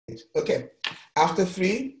Okay, after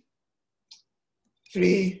three,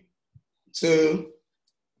 two,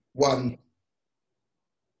 one.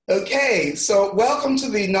 Okay, so welcome to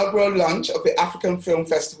the inaugural launch of the African Film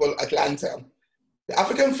Festival Atlanta. The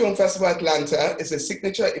African Film Festival Atlanta is a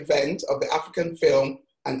signature event of the African Film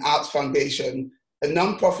and Arts Foundation, a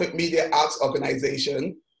non-profit media arts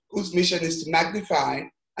organization whose mission is to magnify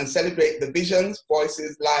and celebrate the visions,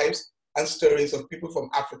 voices, lives, and stories of people from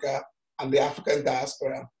Africa and the African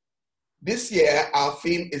diaspora. This year, our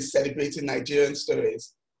theme is celebrating Nigerian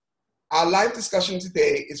stories. Our live discussion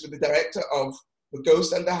today is with the director of The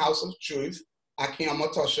Ghost and the House of Truth, Akin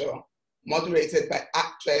Omotoso, moderated by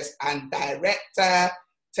actress and director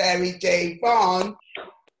Terri J. Vaughn,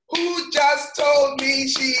 who just told me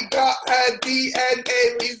she got her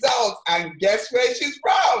DNA results. And guess where she's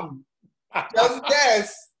from? Just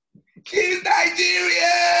guess. She's Nigerian!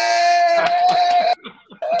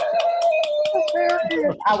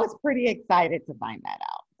 I was pretty excited to find that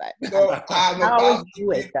out. But So I always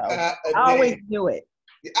do it, though. I always do it.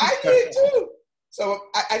 I do it too. So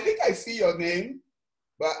I think I see your name,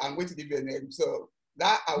 but I'm going to give you a name. So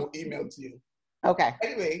that I will email to you. Okay.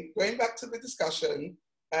 Anyway, going back to the discussion,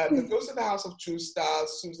 The Ghost of the House of Truth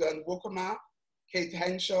stars Susan Wokoma, Kate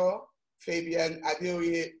Henshaw, Fabian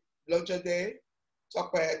Adeoye Lojade,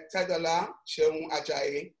 Tope Tedola, Seun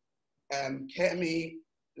Ajayi, Kemi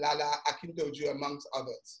Lala Akindoju, amongst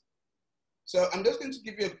others. So I'm just going to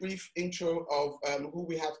give you a brief intro of who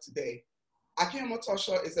we have today. Akin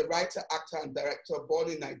Omotoso is a writer, actor, and director born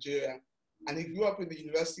in Nigeria, and he grew up in the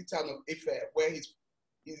university town of Ife, where he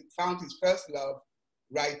found his first love,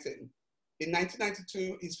 writing. In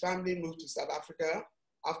 1992, his family moved to South Africa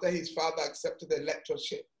after his father accepted a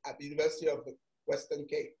lectureship at the University of the Western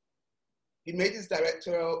Cape. He made his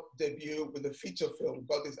directorial debut with a feature film,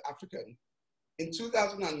 God is African. In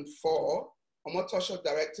 2004, Omotoso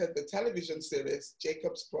directed the television series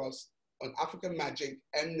Jacob's Cross on African Magic,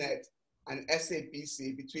 Mnet, and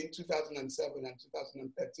SABC between 2007 and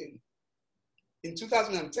 2013. In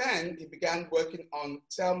 2010, he began working on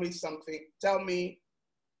Tell Me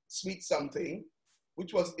Sweet Something,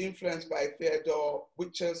 which was influenced by Theodore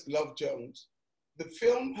Witcher's Love Jones. The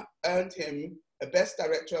film earned him a Best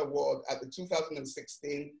Director Award at the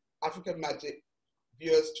 2016 African Magic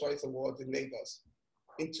Viewers' Choice Awards in Lagos.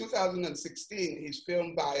 In 2016, his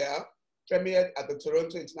film Buyer premiered at the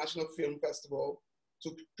Toronto International Film Festival,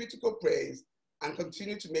 took critical praise, and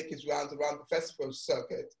continued to make his rounds around the festival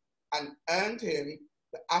circuit, and earned him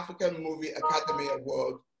the African Movie Academy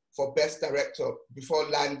Award for Best Director before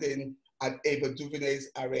landing at Ava DuVernay's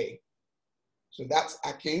Array. So that's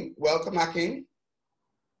Akin. Welcome, Akin.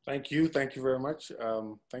 Thank you very much.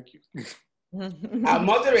 Thank you. Our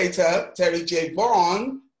moderator, Terri J.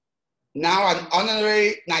 Vaughn, now an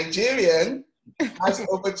honorary Nigerian, has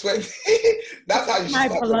over 20. That's how you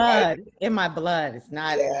should start. Blood. In my blood. It's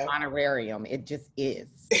not honorarium. It just is.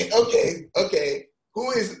 Okay.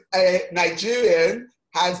 Who is a Nigerian,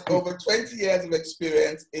 has over 20 years of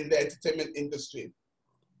experience in the entertainment industry.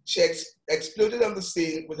 She exploded on the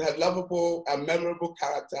scene with her lovable and memorable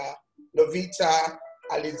character, Lovita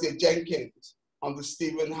Alize Jenkins, on the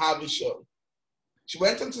Stephen Harvey Show. She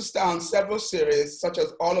went on to star on several series such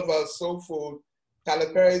as All of Us, Soul Food,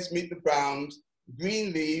 Tyler Perry's Meet the Browns,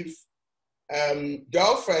 Greenleaf,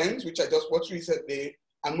 Girlfriend, which I just watched recently,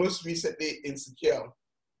 and most recently, Insecure.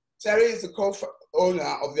 Terri is the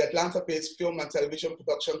co-owner of the Atlanta-based film and television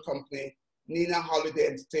production company, Nina Holiday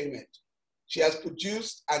Entertainment. She has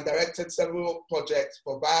produced and directed several projects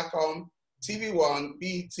for Viacom, TV One,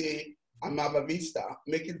 BET, and Mava Vista,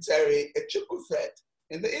 making Terri a triple threat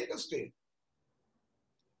in the industry.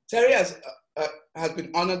 Terri has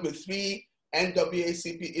been honored with 3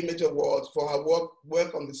 NAACP Image Awards for her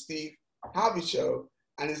work on the Steve Harvey Show,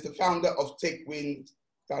 and is the founder of Take Wind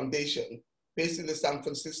Foundation, based in the San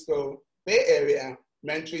Francisco Bay Area,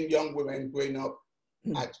 mentoring young women growing up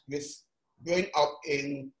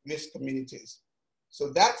in risk communities. So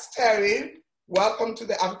that's Terri. Welcome to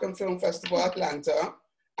the African Film Festival Atlanta.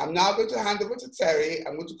 I'm now going to hand over to Terri.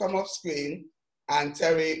 I'm going to come off screen, and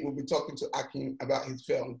Terri will be talking to Akin about his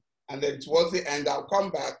film. And then towards the end, I'll come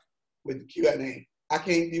back with the Q&A.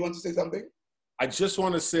 Akin, do you want to say something? I just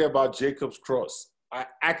want to say about Jacob's Cross. I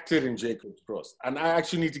acted in Jacob's Cross, and I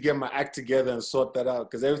actually need to get my act together and sort that out,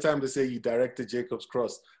 because every time they say you directed Jacob's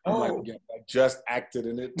Cross, I'm like, yeah, I just acted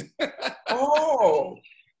in it.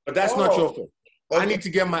 But that's not your fault. Okay. I need to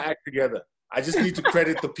get my act together. I just need to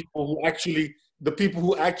credit the people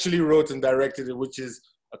who actually wrote and directed it, which is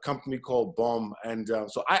a company called Bomb. And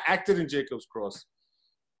so I acted in Jacob's Cross.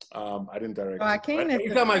 I didn't direct So it. Akin But is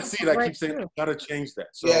anytime I see it, I keep saying, too. I gotta change that.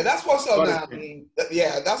 So yeah, that's what's on. change.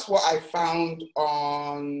 That's what I found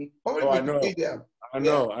on probably Oh, I know. Wikipedia. I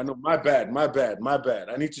know. My bad.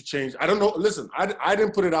 I need to change. I don't know. Listen, I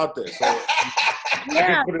didn't put it out there. So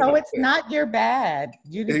Yeah, so it's not your bad.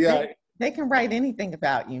 Yeah. They can write anything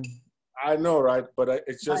about you. I know, right? But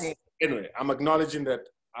it's just, Right. anyway, I'm acknowledging that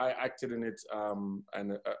I acted in it,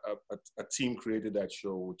 and a team created that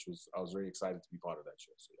show, which I was very excited to be part of that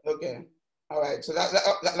show. So, yeah. Okay. All right. So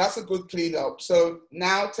that's a good cleanup. So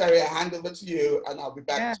now, Terri, I hand over to you, and I'll be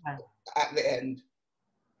back at the end.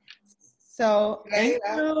 So thank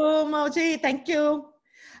you, Moji. Thank you.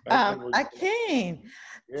 Akin.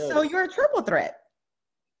 Yeah. So you're a triple threat.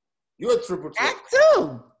 You're a triple threat. Act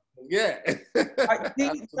two. Yeah.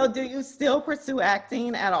 So do you still pursue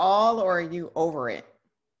acting at all, or are you over it?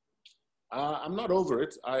 I'm not over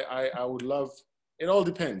it. I would love, it all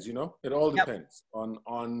depends, you know? It all depends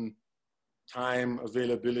on time,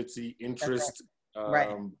 availability, interest. Right.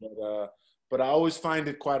 But I always find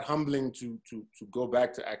it quite humbling to go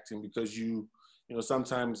back to acting, because you know,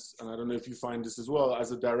 sometimes, and I don't know if you find this as well,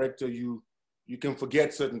 as a director, you can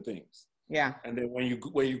forget certain things. Yeah. And then when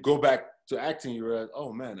you go back to acting, you realize,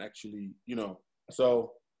 oh man, actually, you know.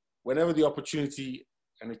 So whenever the opportunity,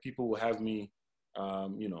 and if people will have me,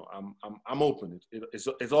 you know, I'm open.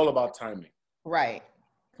 It's all about timing. Right.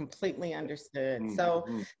 Completely understood. So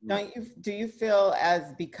do you feel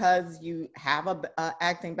as, because you have a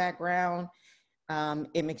acting background,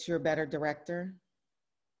 it makes you a better director?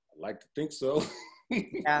 I like to think so.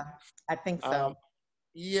 Yeah, I think so.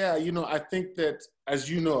 Yeah, you know, I think that, as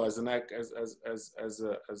you know, as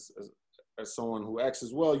someone who acts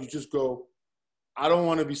as well, you just go, I don't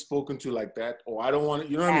want to be spoken to like that, or I don't want to,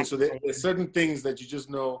 you know what I mean? So there's certain things that you just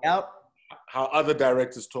know how other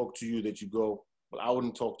directors talk to you, that you go, well, I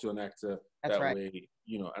wouldn't talk to an actor that way,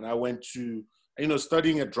 you know. And I went to, you know,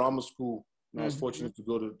 studying at drama school, and I was fortunate to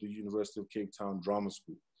go to the University of Cape Town Drama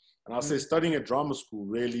School. And I'll say studying at drama school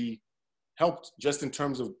really helped, just in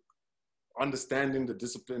terms of understanding the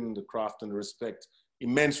discipline, the craft, and the respect,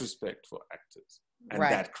 immense respect for actors and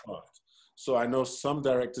that craft. So I know some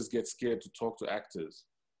directors get scared to talk to actors.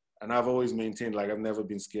 And I've always maintained, like, I've never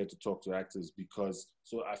been scared to talk to actors, because,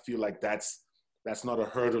 so I feel like that's not a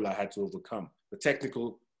hurdle I had to overcome. The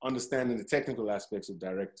technical, understanding the technical aspects of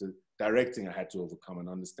directing, I had to overcome and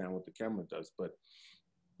understand what the camera does. But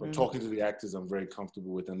talking to the actors, I'm very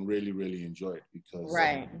comfortable with and really, really enjoy it, because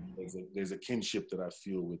there's a kinship that I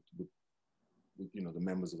feel with you know, the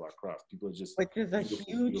members of our craft. People are just, which is a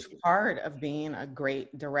huge part of being a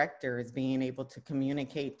great director, is being able to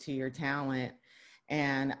communicate to your talent.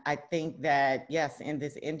 And I think that, yes, in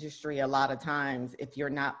this industry, a lot of times, if you're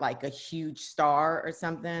not like a huge star or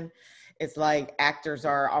something, it's like actors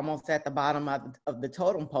are almost at the bottom of the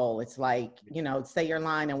totem pole. It's like, you know, say your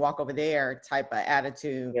line and walk over there type of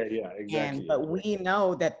attitude. Yeah, exactly. But we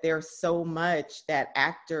know that there's so much that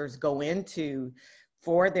actors go into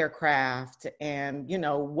for their craft, and, you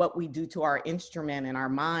know, what we do to our instrument and our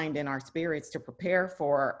mind and our spirits to prepare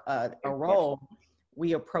for a role.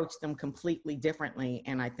 We approach them completely differently.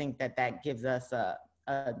 And I think that gives us a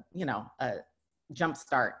jump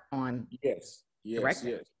start on. Yes.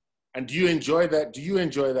 And do you enjoy that? Do you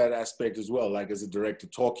enjoy that aspect as well? Like, as a director,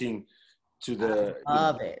 talking to the,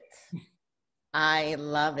 I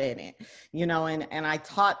love it. You know, and I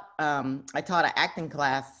taught an acting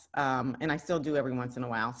class, and I still do every once in a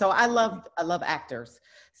while. So I love actors.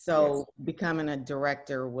 So becoming a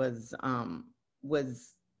director was,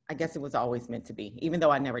 I guess it was always meant to be, even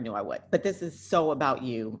though I never knew I would. But this is so about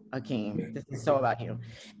you, Akin. This is so about you.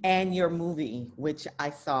 And your movie, which I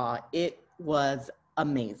saw, it was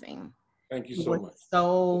amazing. Thank you so much.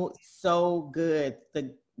 So good.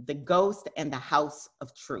 The Ghost and the House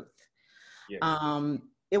of Truth. Yes.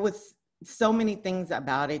 It was so many things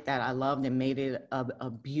about it that I loved and made it a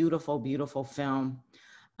beautiful, beautiful film.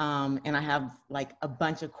 And I have like a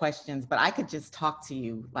bunch of questions, but I could just talk to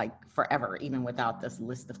you like forever, even without this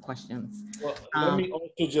list of questions. Well, let me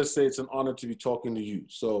also just say it's an honor to be talking to you.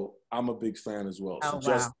 So I'm a big fan as well. So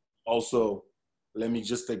just also, let me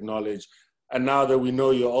just acknowledge, and now that we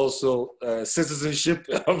know you're also citizenship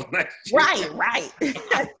of Nigeria. Right.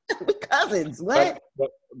 We're cousins, what?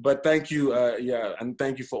 But thank you, and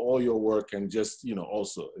thank you for all your work, and just, you know,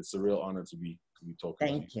 also, it's a real honor to be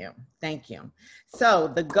talking to you. Thank you.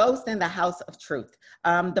 So, The Ghost and the House of Truth.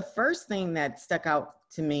 The first thing that stuck out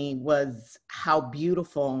to me was how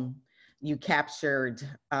beautiful you captured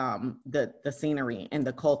the scenery and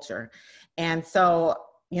the culture. And so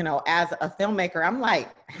you know, as a filmmaker, I'm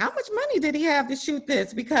like, how much money did he have to shoot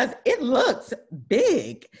this? Because it looks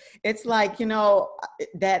big. It's like, you know,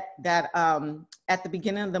 that at the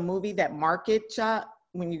beginning of the movie, that market shot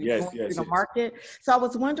when you go through the market. So I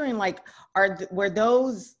was wondering, like, were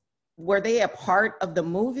they a part of the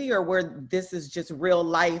movie, or were this is just real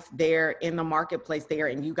life there in the marketplace there,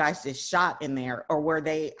 and you guys just shot in there, or were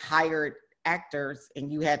they hired actors and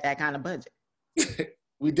you had that kind of budget?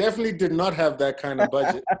 We definitely did not have that kind of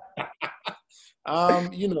budget.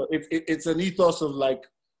 You know, it's an ethos of like,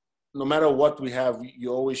 no matter what we have,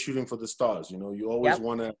 you're always shooting for the stars. You know, you always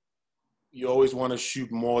want to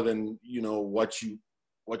shoot more than, you know, what you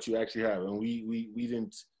actually have. And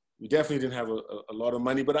we definitely didn't have a lot of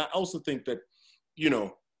money. But I also think that, you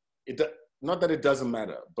know, not that it doesn't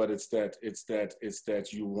matter, but it's that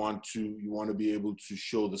you want to be able to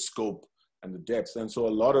show the scope and the depth. And so a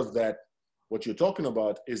lot of that, what you're talking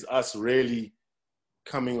about, is us really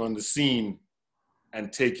coming on the scene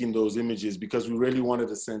and taking those images, because we really wanted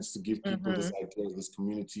a sense to give people this idea of this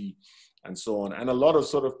community and so on. And a lot of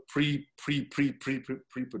sort of pre-production,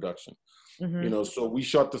 you know. So we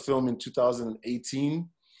shot the film in 2018,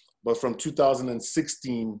 but from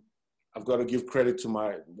 2016, I've got to give credit to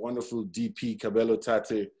my wonderful DP, Cabello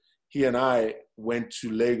Tate. He and I went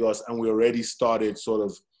to Lagos, and we already started sort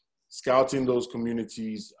of scouting those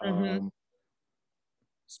communities,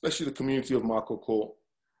 especially the community of Makoko.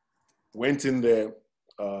 Went in there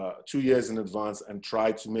 2 years in advance and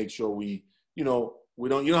tried to make sure we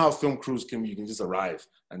don't, you know how film crews can be, you can just arrive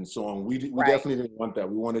and so on. We definitely didn't want that.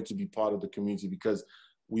 We wanted to be part of the community, because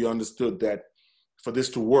we understood that for this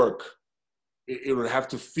to work, it would have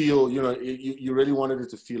to feel, you know, you really wanted it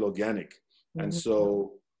to feel organic. And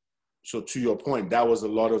so to your point, that was a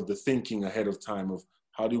lot of the thinking ahead of time of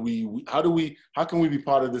how can we be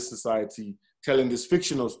part of this society, telling this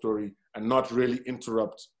fictional story and not really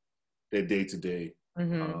interrupt their day-to-day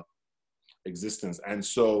existence. And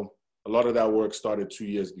so a lot of that work started 2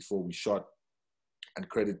 years before we shot, and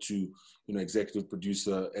credit to, you know, executive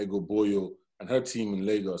producer Ego Boyo and her team in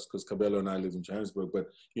Lagos, because Cabello and I live in Johannesburg,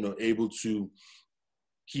 but, you know, able to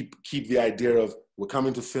keep the idea of, we're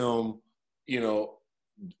coming to film, you know,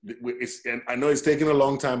 and I know it's taken a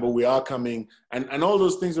long time, but we are coming, and all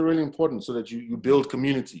those things are really important, so that you build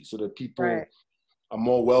community, so that people are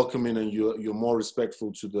more welcoming, and you're more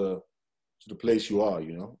respectful to the place you are,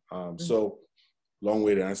 you know. So long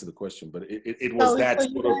way to answer the question, but it was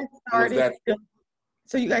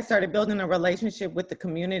So you guys started building a relationship with the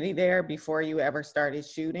community there before you ever started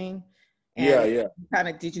shooting? And kind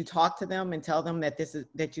of, did you talk to them and tell them that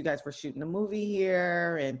that you guys were shooting a movie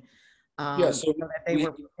here, and so that they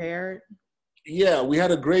were prepared? Yeah, we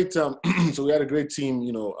had a great so we had a great team,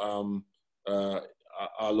 you know.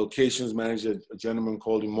 Our locations manager, a gentleman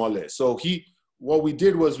called Imole. So what we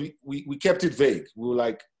did was we kept it vague. We were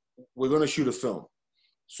like, we're going to shoot a film,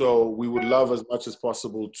 so we would love as much as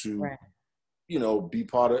possible to, you know, be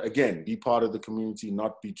part of the community,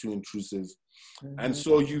 not be too intrusive. And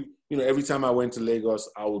so you know, every time I went to Lagos,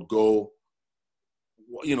 I would go,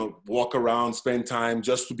 you know, walk around, spend time,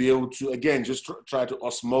 just to be able to, again, just try to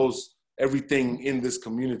osmose everything in this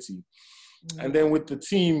community. And then with the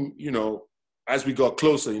team, you know, as we got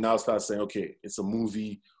closer, you now start saying, okay, it's a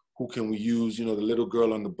movie. Who can we use? You know, the little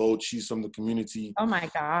girl on the boat, she's from the community. Oh my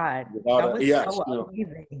God. That was so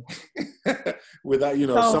amazing. Without, you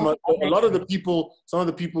know, a lot of the people, some of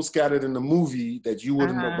the people scattered in the movie that you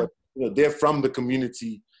wouldn't know, but, you know, they're from the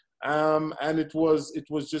community. And it was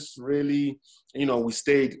just really, you know, we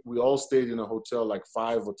all stayed in a hotel like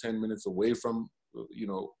 5 or 10 minutes away from, you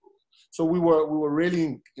know, so we were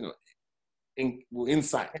really, you know, we're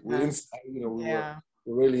inside, you know, we're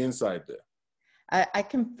really inside there. I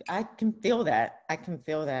can feel that. I can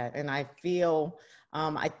feel that. And I feel,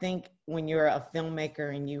 I think when you're a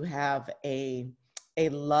filmmaker and you have a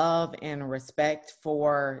love and respect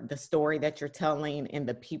for the story that you're telling and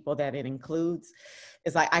the people that it includes,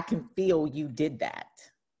 it's like, I can feel you did that.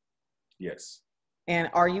 Yes. And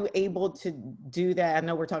are you able to do that? I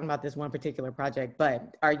know we're talking about this one particular project,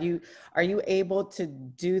 but are you able to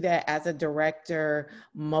do that as a director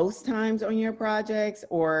most times on your projects,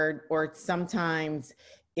 or sometimes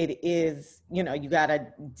it is, you know, you got to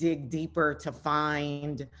dig deeper to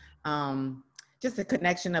find just a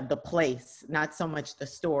connection of the place, not so much the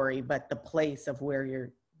story, but the place of where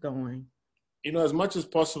you're going? You know, as much as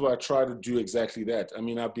possible, I try to do exactly that. I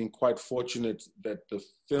mean, I've been quite fortunate that the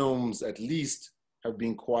films, at least, have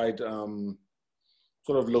been quite sort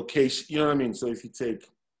of location, you know what I mean? So if you take,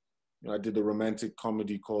 you know, I did a romantic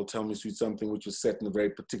comedy called Tell Me Sweet Something, which was set in a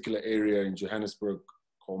very particular area in Johannesburg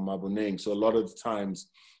called Maboneng. So a lot of the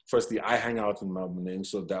times firstly, I hang out in Melbourne,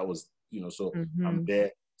 so that was, so I'm Mhm.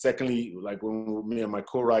 there. Secondly, like when me and my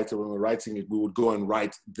co-writer, when we're writing it, we would go and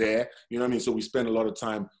write there. You know what I mean? So we spend a lot of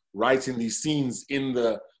time writing these scenes in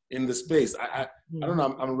the space. I don't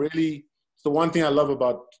know. I'm really, it's the one thing I love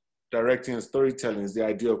about directing and storytelling is the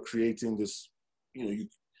idea of creating this. You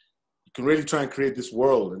can really try and create this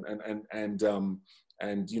world, and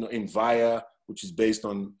in Via, which is based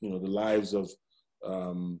on the lives of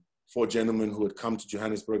four gentlemen who had come to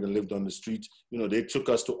Johannesburg and lived on the street. They took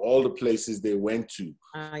us to all the places they went to,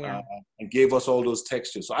 and gave us all those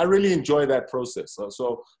textures. So I really enjoy that process.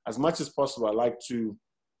 So as much as possible, I like to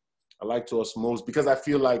osmose, because I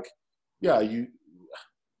feel like,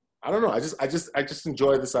 I don't know. I just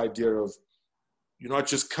enjoy this idea of you're not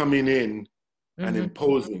just coming in and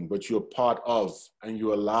imposing, but you're part of, and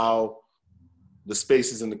you allow the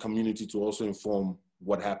spaces in the community to also inform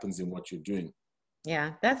what happens in what you're doing. Yeah,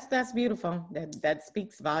 that's beautiful. That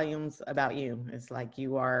speaks volumes about you. It's like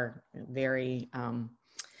you are very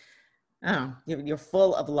you're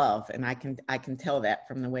full of love, and I can tell that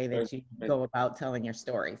from the way that you go about telling your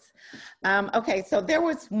stories. Okay, so there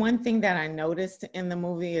was one thing that I noticed in the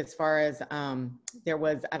movie, as far as there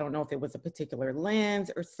was, I don't know if it was a particular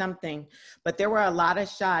lens or something, but there were a lot of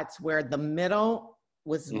shots where the middle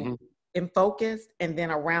was in focus, and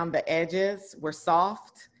then around the edges were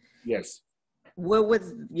soft. Yes. What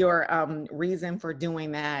was your reason for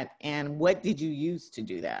doing that, and what did you use to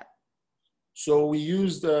do that? So we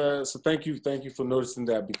used, so thank you for noticing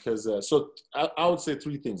that, because, so I would say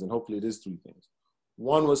three things, and hopefully it is three things.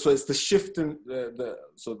 One was, so it's the shift in, the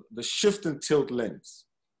shift and tilt lens.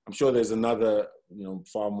 I'm sure there's another,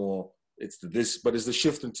 far more, but it's the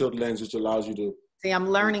shift and tilt lens, which allows you to. See, I'm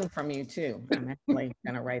learning from you too. I'm actually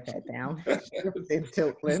gonna write that down. Shift and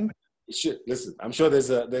tilt lens. Listen, I'm sure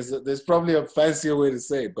there's probably a fancier way to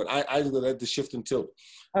say it, but I like the shift and tilt.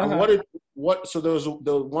 And so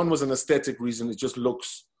the one was an aesthetic reason. It just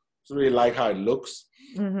looks, it's really like how it looks.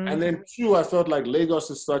 And then two, I felt like Lagos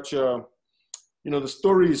is such a, the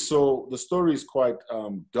story is quite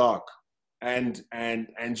dark and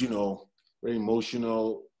very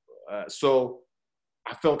emotional. So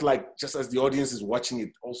I felt like, just as the audience is watching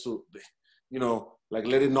it, also, like,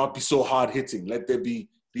 let it not be so hard hitting. Let there be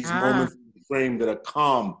these moments in the frame that are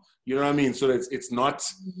calm, you know what I mean? So that it's not,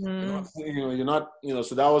 you're not,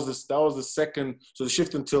 so that was the second, so the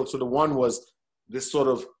shift and tilt. So the one was this sort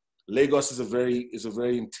of, Lagos is a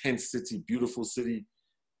very intense city, beautiful city,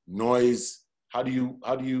 noise. How do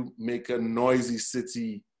you make a noisy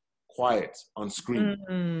city quiet on screen?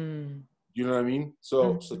 You know what I mean?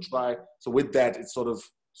 So with that, it sort of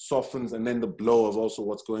softens, and then the blow of also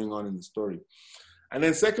what's going on in the story. And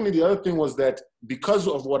then secondly, the other thing was that because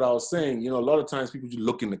of what I was saying, a lot of times people just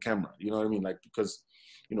look in the camera, you know what I mean? Like, because,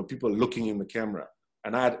 people are looking in the camera.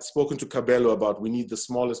 And I had spoken to Cabello about, we need the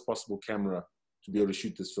smallest possible camera to be able to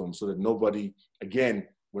shoot this film, so that nobody, again,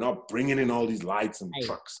 we're not bringing in all these lights and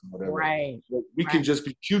trucks and whatever. Right. So we can just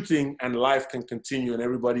be shooting, and life can continue, and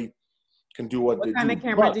everybody can do what they do. What kind of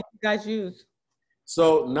camera did you guys use?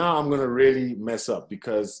 So now I'm gonna really mess up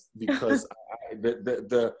because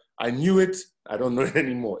I knew it. I don't know it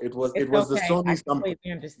anymore. It was the Sony something. I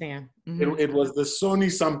completely understand. It was the Sony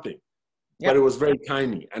something, but it was very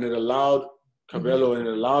tiny, and it allowed Cabello and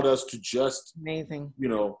it allowed us to just amazing.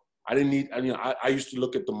 I didn't need. I used to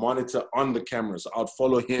look at the monitor on the camera, so I'd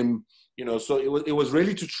follow him. So it was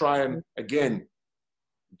really to try and again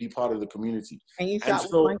be part of the community. And you shot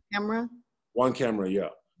with one camera? One camera, yeah.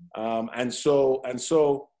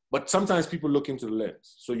 But sometimes people look into the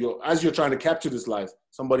lens. So as you're trying to capture this life,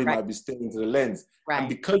 somebody might be staring into the lens. Right. And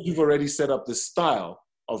because you've already set up this style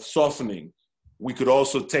of softening, we could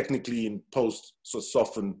also technically in post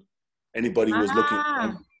soften anybody who was looking.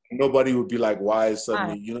 And nobody would be like, why is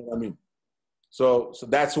suddenly, you know what I mean? So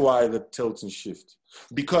that's why the tilt and shift.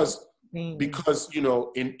 Because if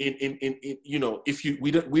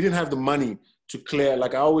we didn't have the money to clear,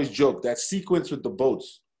 like I always joke, that sequence with the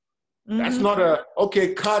boats, that's not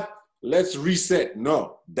okay, cut, let's reset.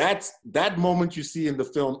 No, that moment you see in the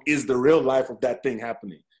film is the real life of that thing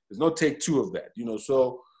happening. There's no take two of that,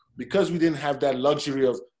 So because we didn't have that luxury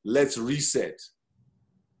of let's reset,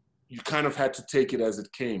 you kind of had to take it as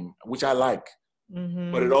it came, which I like.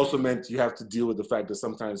 But it also meant you have to deal with the fact that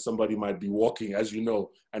sometimes somebody might be walking, as you know,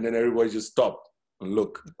 and then everybody just stop and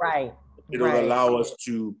look. Right. It'll allow us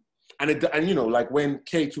to, like when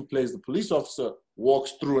Kate, who plays the police officer,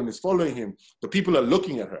 walks through and is following him, the people are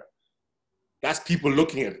looking at her. That's people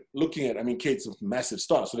looking at, Kate's a massive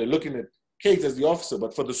star. So they're looking at Kate as the officer,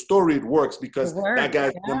 but for the story, it works because that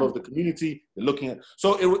guy's a member of the community. They're looking at,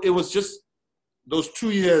 so it was just, those 2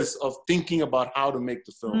 years of thinking about how to make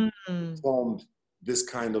the film Mm-hmm. formed this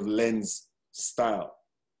kind of lens style,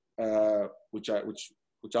 which I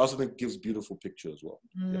also think gives beautiful picture as well.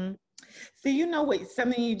 Mm-hmm. Yeah. So you know what,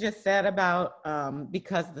 something you just said about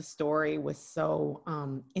because the story was so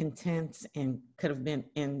intense and could have been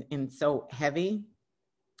in so heavy.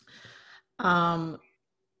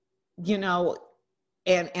 You know,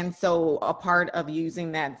 and so a part of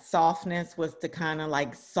using that softness was to kind of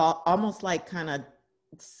like almost like kind of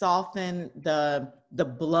soften the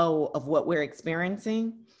blow of what we're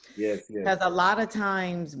experiencing. Yes, yes. Because a lot of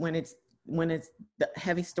times when it's the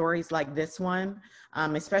heavy stories like this one,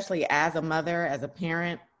 especially as a mother, as a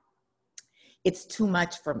parent, it's too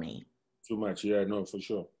much for me. Too much, yeah, no, for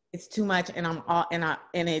sure. It's too much, and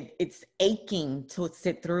it's aching to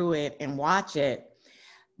sit through it and watch it.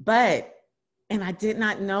 But, and I did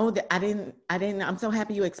not know that, I'm so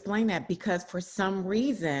happy you explained that, because for some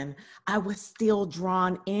reason I was still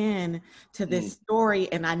drawn in to this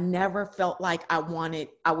story, and I never felt like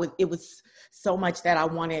it was so much that I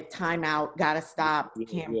wanted time out, gotta stop,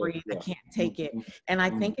 can't breathe, I can't take it. And I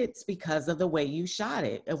think it's because of the way you shot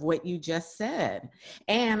it, of what you just said.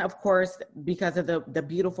 And of course, because of the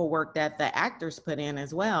beautiful work that the actors put in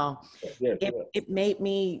as well. It made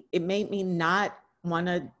me not want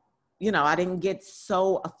to, I didn't get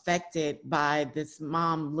so affected by this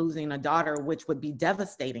mom losing a daughter, which would be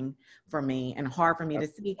devastating for me and hard for me to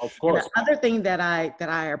see. Of course. And the other thing that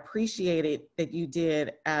I appreciated that you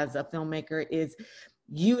did as a filmmaker is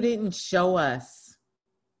you didn't show us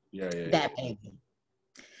that baby.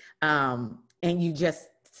 And you just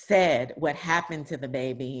said what happened to the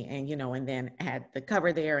baby, and and then had the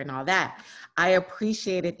cover there and all that. I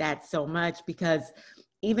appreciated that so much, because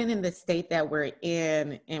even in the state that we're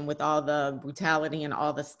in, and with all the brutality and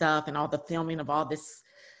all the stuff and all the filming of all this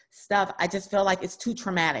stuff, I just feel like it's too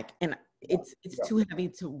traumatic, and it's too heavy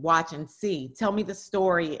to watch and see. Tell me the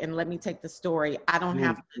story and let me take the story. I don't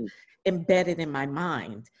have to embed it in my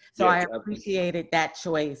mind. So I appreciated that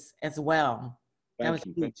choice as well. Thank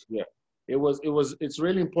you. Yeah. It's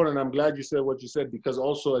really important. I'm glad you said what you said, because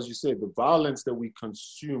also, as you said, the violence that we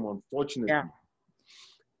consume, unfortunately,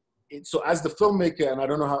 so as the filmmaker, and I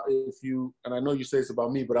don't know how, and I know you say it's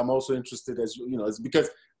about me, but I'm also interested, as it's because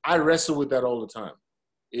I wrestle with that all the time,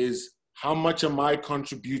 is how much am I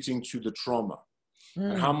contributing to the trauma,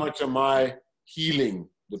 and how much am I healing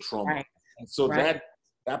the trauma? Right. And so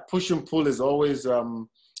that push and pull is always,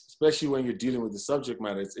 especially when you're dealing with the subject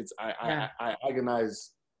matter, I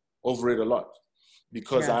agonize over it a lot,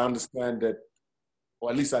 because I understand that,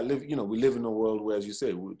 or at least we live in a world where, as you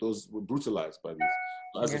say, we're brutalized by these.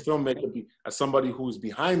 As a filmmaker, as somebody who is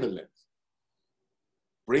behind the lens,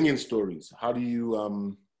 bringing stories, how do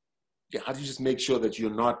you just make sure that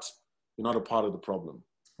you're not a part of the problem?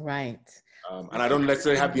 Right. And I don't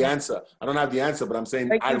necessarily have the answer. I don't have the answer, but I'm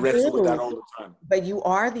saying I wrestle with that all the time. But you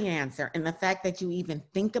are the answer. And the fact that you even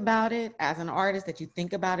think about it as an artist, that you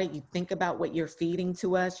think about it, you think about what you're feeding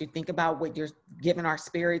to us, you think about what you're giving our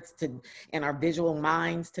spirits to and our visual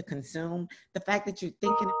minds to consume. The fact that you're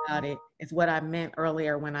thinking about it is what I meant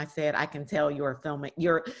earlier when I said I can tell you're a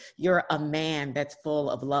filmmaker. You're a man that's full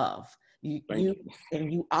of love.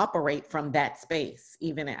 You operate from that space,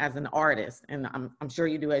 even as an artist, and I'm sure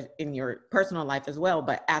you do it in your personal life as well.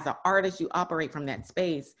 But as an artist, you operate from that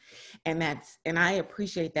space, and I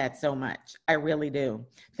appreciate that so much. I really do,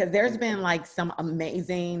 because there's been like some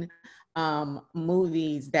amazing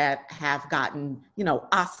movies that have gotten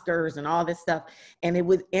Oscars and all this stuff, and it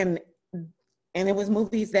was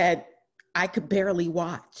movies that I could barely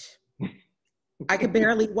watch. I could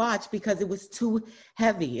barely watch because it was too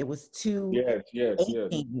heavy. It was too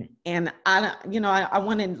aching. And I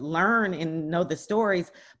want to learn and know the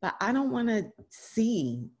stories, but I don't want to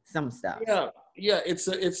see some stuff. Yeah.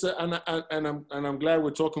 And I'm glad we're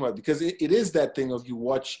talking about it, because it is that thing of you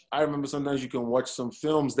watch. I remember sometimes you can watch some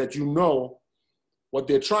films that what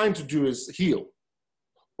they're trying to do is heal.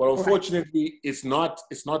 But unfortunately, it's not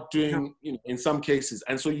doing, in some cases.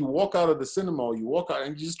 And so you walk out of the cinema, or you walk out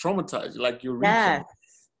and you're just traumatized. Like you're reaching.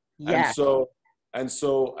 Yes. And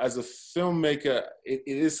so as a filmmaker, it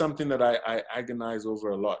is something that I agonize over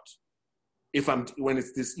a lot. When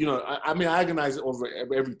it's this, I agonize over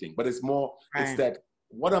everything, but it's more, it's that,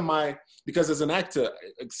 what am I, because as an actor,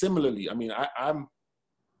 similarly, I'm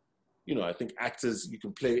I think actors, you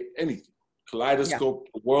can play anything. Kaleidoscope,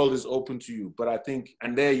 the world is open to you. But I think,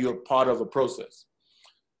 and there you're part of a process.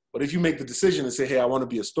 But if you make the decision and say, hey, I want to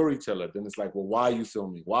be a storyteller, then it's like, well, why are you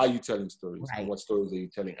filming? Why are you telling stories? And what stories are you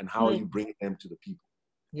telling? And how are you bringing them to the people?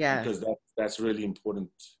 Yeah. Because that's really important.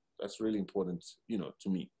 That's really important, to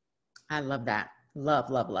me. I love that. Love,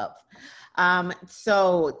 love, love.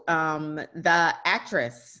 The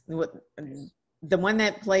actress, the one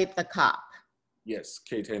that played the cop. Yes,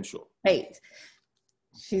 Kate Henshaw. Kate.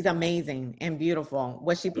 She's amazing and beautiful.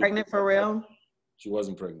 Was she pregnant for real? She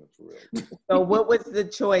wasn't pregnant for real. So what was the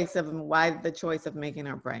choice of, why the choice of making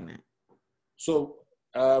her pregnant? So,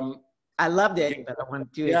 I loved it, but I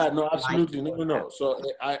wanted to. Yeah, no, absolutely. No. So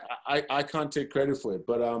I can't take credit for it,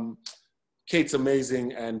 but Kate's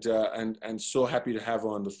amazing, and so happy to have her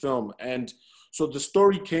on the film. And so the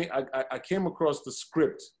story came, I came across the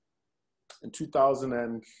script in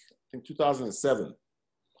 2007,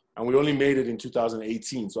 and we only made it in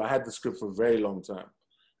 2018. So I had the script for a very long time.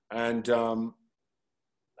 And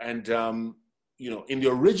you know, in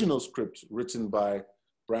the original script written by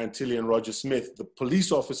Brian Tilley and Roger Smith, the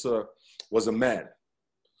police officer was a man.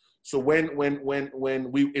 So when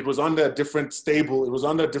it was under a different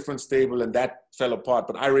stable, and that fell apart.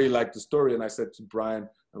 But I really liked the story, and I said to Brian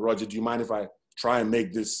and Roger, "Do you mind if I try and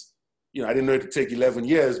make this?" You know, I didn't know it would take 11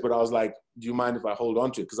 years, but I was like, "Do you mind if I hold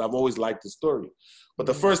on to it?" Because I've always liked the story. But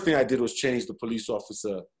the first thing I did was change the police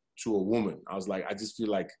officer to a woman. I was like, I just feel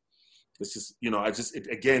like it's just, you know,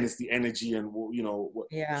 again, it's the energy, and you know,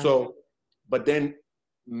 yeah. So, but then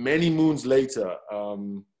many moons later,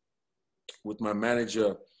 with my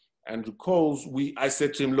manager, Andrew Coles, I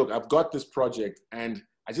said to him, "Look, I've got this project and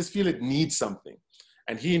I just feel it needs something."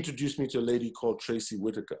 And he introduced me to a lady called Tracy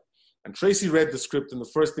Whitaker. And Tracy read the script, and the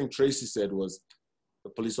first thing Tracy said was,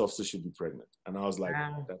 "The police officer should be pregnant." And I was like,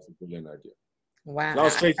 wow. That's a brilliant idea. Wow. So that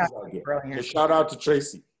was Tracy's idea. So shout out to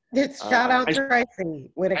Tracy. Shout out to Tracy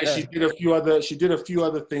Whitaker. And she did a few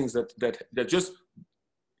other things that just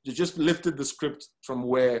lifted the script from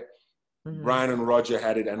where Brian and Roger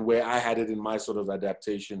had it and where I had it in my sort of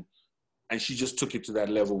adaptation, and she just took it to that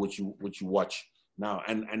level which you watch now,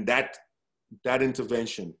 and that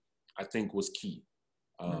intervention I think was key.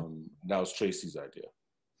 That was Tracy's idea.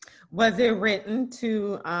 Was it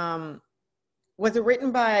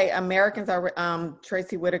written by Americans or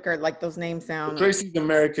Tracy Whitaker? Like those names sound. So Tracy's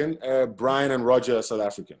American. Brian and Roger are South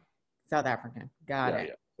African. South African. Got it.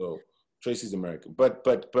 Yeah. So Tracy's American, but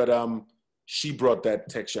she brought that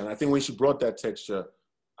texture, and I think when she brought that texture,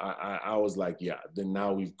 I was like, yeah. Then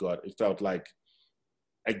now we've got. It felt like,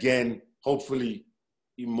 again, hopefully,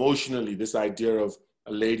 emotionally, this idea of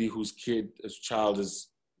a lady whose child is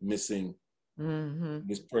missing,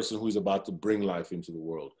 this person who is about to bring life into the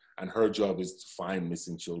world, and her job is to find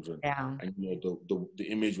missing children. Yeah. And you know the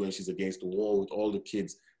image when she's against the wall with all the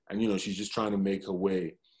kids, and you know she's just trying to make her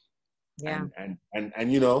way. Yeah.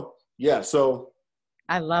 And you know, yeah. So.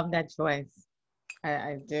 I love that choice.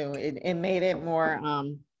 I do. It made it more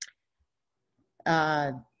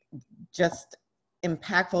just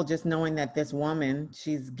impactful, just knowing that this woman,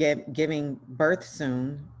 she's giving birth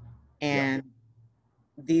soon, and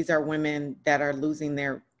these are women that are losing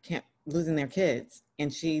their kids,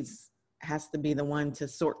 and has to be the one to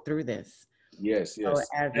sort through this. Yes. So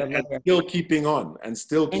and still keeping on, and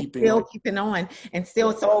still keeping on. And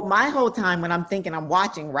still, so my whole time when I'm thinking, I'm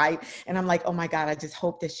watching, right? And I'm like, oh my God, I just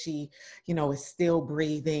hope that she, you know, is still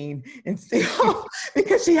breathing and still,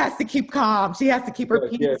 because she has to keep calm. She has to keep her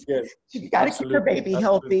peace. Yes. She got to keep her baby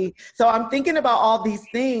healthy. So I'm thinking about all these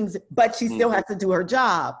things, but she still has to do her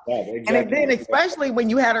job. Yeah, exactly. And then especially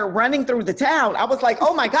when you had her running through the town, I was like,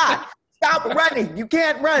 oh my God. Stop running. You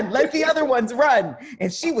can't run. Let the other ones run.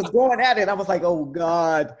 And she was going at it. I was like, oh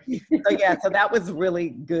God. So that was really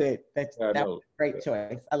good. That was a great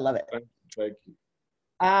choice. I love it. Thank you.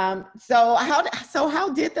 So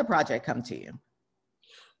how did the project come to you?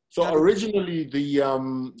 So originally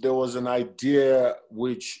there was an idea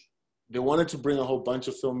which they wanted to bring a whole bunch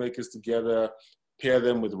of filmmakers together, pair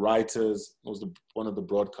them with writers. It was one of the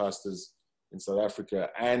broadcasters in South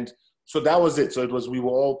Africa. And so that was it. So we were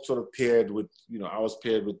all sort of paired with, you know, I was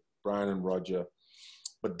paired with Brian and Roger,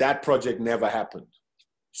 but that project never happened.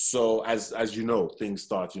 So as you know, things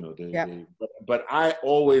start, you know, but I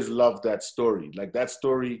always loved that story. Like that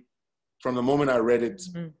story, from the moment I read it,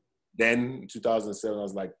 then in 2007, I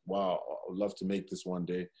was like, wow, I would love to make this one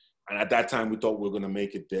day. And at that time we thought we were going to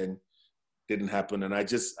make it, then didn't happen. And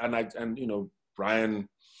you know, Brian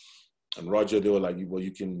and Roger, they were like, well,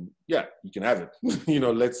 you can have it. You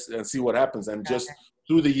know, let's see what happens. And just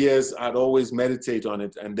through the years, I'd always meditate on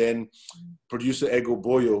it. And then producer Ego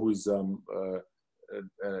Boyo, who's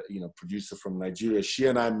you know, producer from Nigeria, she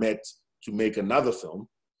and I met to make another film,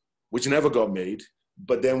 which never got made.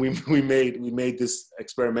 But then we made this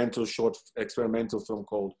experimental film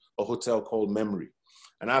called A Hotel Called Memory.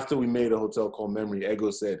 And after we made A Hotel Called Memory,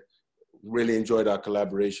 Ego said, really enjoyed our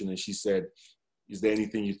collaboration, and she said, is there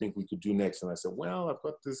anything you think we could do next? And I said, well, I've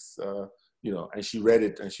got this you know, and she read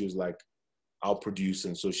it and she was like, I'll produce.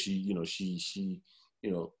 And so she, you know,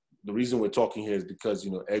 you know, the reason we're talking here is because,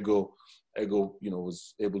 you know, Ego, you know,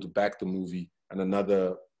 was able to back the movie, and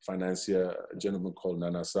another financier, a gentleman called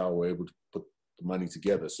Nana Sa, were able to put the money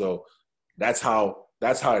together. So that's how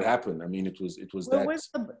it happened. I mean, it was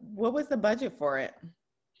what was the budget for it?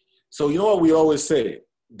 So you know what we always say,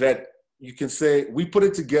 that you can say we put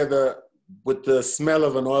it together with the smell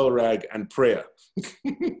of an oil rag and prayer.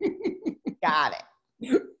 Got it.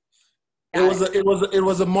 It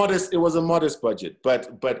was a modest budget,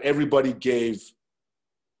 but everybody gave.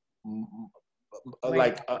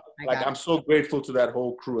 I'm so grateful to that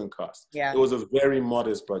whole crew and cast. Yeah, it was a very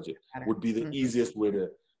modest budget. Would be the easiest way to,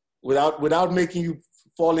 without making you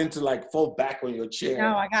fall back on your chair.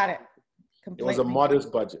 No, I got it. Completely. It was a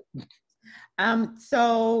modest budget.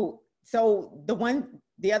 So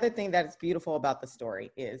the other thing that is beautiful about the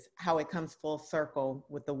story is how it comes full circle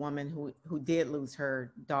with the woman who did lose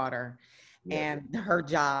her daughter, and her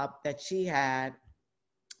job that she had,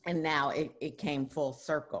 and now it came full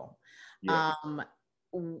circle. Yeah.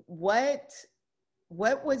 What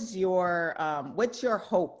was your what's your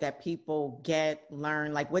hope that people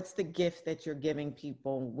learn? Like, what's the gift that you're giving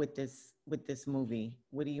people with this movie?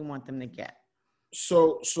 What do you want them to get?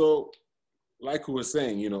 So like we were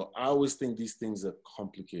saying, you know, I always think these things are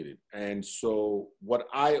complicated. And so what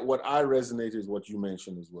I resonate is what you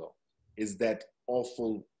mentioned as well, is that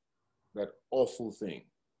awful thing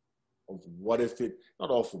of what if it,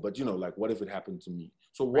 not awful, but you know, like, what if it happened to me?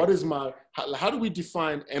 So what is how do we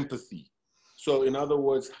define empathy? So in other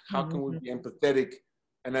words, how can we be empathetic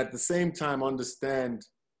and at the same time understand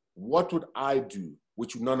what would I do,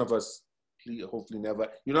 which none of us hopefully never,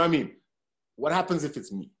 you know what I mean? What happens if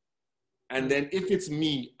it's me? And then if it's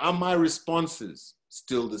me, are my responses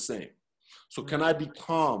still the same? So can I be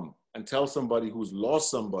calm and tell somebody who's lost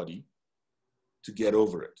somebody to get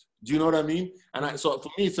over it? Do you know what I mean? And so for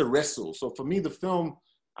me, it's a wrestle. So for me, the film,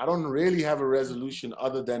 I don't really have a resolution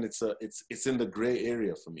other than it's in the gray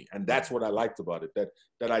area for me. And that's what I liked about it, that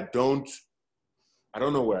I don't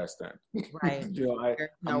know where I stand. Right. You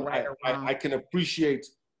know, I can appreciate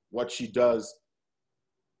what she does,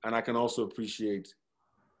 and I can also appreciate,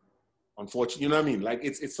 unfortunately, you know what I mean? Like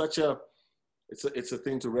it's a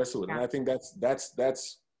thing to wrestle with. And I think that's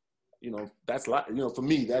you know, that's like, you know, for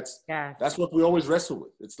me, that's what we always wrestle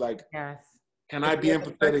with. It's like, can I be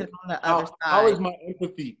empathetic? How is my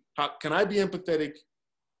empathy? Can I be empathetic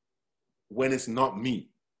when it's not me?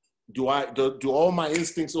 Do all my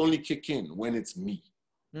instincts only kick in when it's me?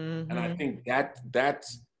 And I think that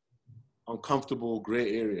uncomfortable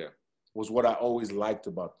gray area was what I always liked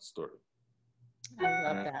about the story. I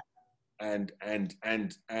love that. And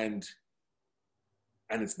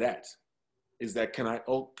it's that. Is that can I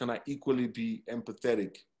equally be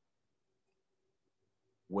empathetic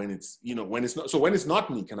when it's, you know, when it's not, so when it's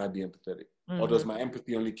not me, can I be empathetic? Or does my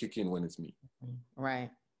empathy only kick in when it's me?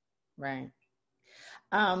 Right.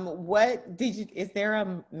 Is there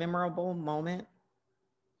a memorable moment?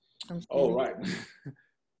 Oh, right.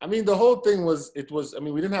 I mean, the whole thing was, I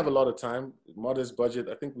mean, we didn't have a lot of time, modest budget.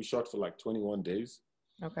 I think we shot for like 21 days.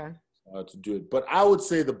 Okay. To do it. But I would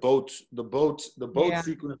say the boat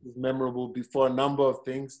sequence is memorable for a number of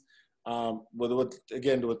things. Well, there were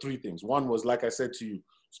three things. One was, like I said to you,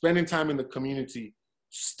 spending time in the community,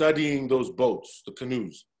 studying those boats, the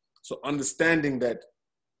canoes. So understanding that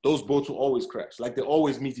those boats will always crash, like they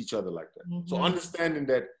always meet each other like that. So understanding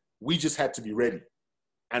that we just had to be ready.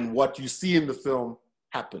 And what you see in the film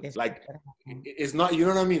happens. Like, it's not, you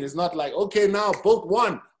know what I mean? It's not like, okay, now boat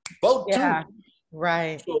one, boat two.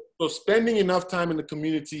 Right. So spending enough time in the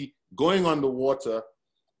community, going on the water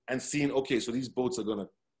and seeing, okay, so these boats are going to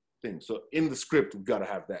thing. So in the script, we've got to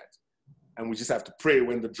have that. And we just have to pray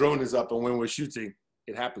when the drone is up and when we're shooting,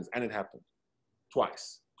 it happens. And it happened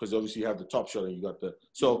twice. Because obviously you have the top shot and you got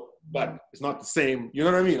but it's not the same. You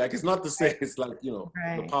know what I mean? Like, it's not the same. It's like, you know,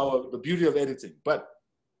 the power, the beauty of editing. But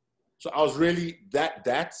so I was really,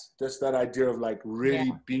 that's that idea of like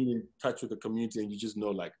really being in touch with the community, and you just know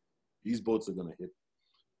like, these boats are gonna hit.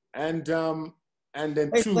 And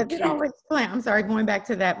then I'm sorry, going back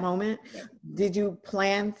to that moment. Did you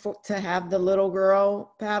plan to have the little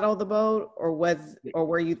girl paddle the boat, or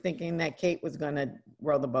were you thinking that Kate was gonna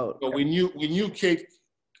row the boat? No, we knew Kate.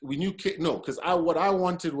 No, because what I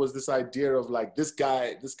wanted was this idea of like, this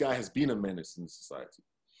guy has been a menace in society.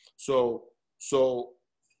 So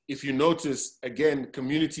if you notice, again,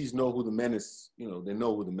 communities know who the menace, you know, they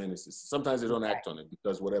know who the menace is. Sometimes they don't act on it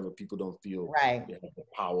because whatever, people don't feel they have the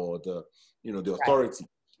power or the, you know, the authority.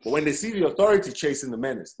 But when they see the authority chasing the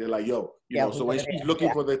menace, they're like, yo, you know, so when she's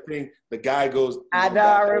looking for the thing, the guy goes, I know,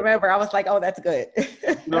 I remember. I was like, oh, that's good.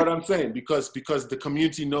 You know what I'm saying? Because the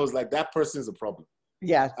community knows like that person is a problem.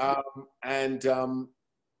 Yes.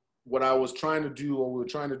 What I was trying to do, or we were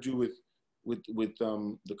trying to do with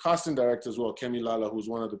the casting director as well, Kemi Lala, who's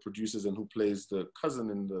one of the producers and who plays the cousin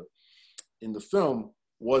in the film,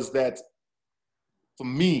 was that for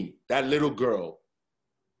me, that little girl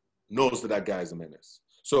knows that guy is a menace.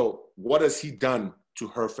 So what has he done to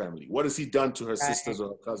her family? What has he done to her sisters or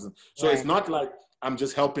her cousins? So it's not like I'm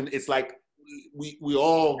just helping. It's like we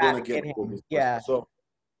all gonna get him. Yeah. So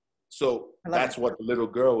that's what the little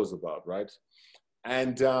girl was about, right?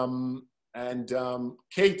 And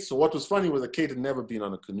Kate. So what was funny was that Kate had never been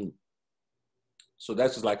on a canoe. So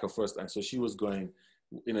that was like her first time. So she was going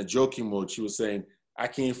in a joking mode. She was saying,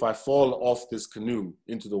 "Akin, if I fall off this canoe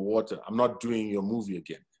into the water, I'm not doing your movie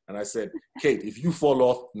again." And I said, Kate, if you fall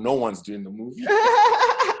off, no one's doing the movie.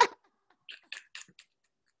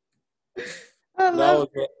 That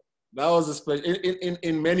was a special,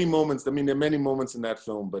 in many moments. I mean, there are many moments in that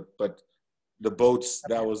film, but the boats,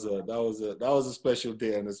 that was a special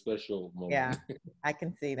day and a special moment. Yeah, I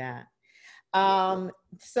can see that.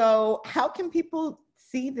 So how can people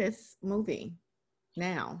see this movie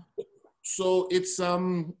now? So it's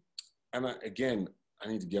I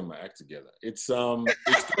need to get my act together. It's kind of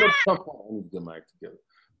tough. I need to get my act together.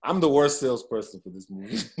 I'm the worst salesperson for this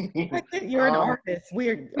movie. You're an artist.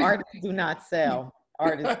 Artists do not sell.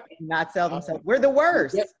 Artists do not sell themselves. We're the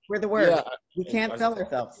worst. We're the worst. Yeah, we can't sell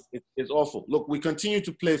ourselves. It's awful. Look, we continue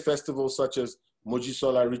to play festivals such as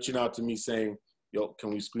Mojisola reaching out to me saying, yo,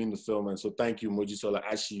 can we screen the film? And so thank you, Mojisola,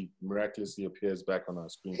 as she miraculously appears back on our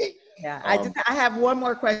screen. Yeah, I have one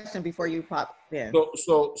more question before you pop in.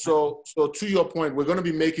 So to your point, we're going to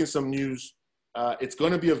be making some news. It's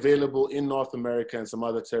going to be available in North America and some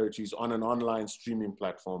other territories on an online streaming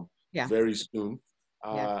platform very soon.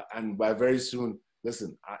 And by very soon,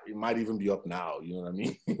 listen, it might even be up now. You know what I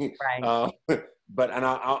mean? Right. But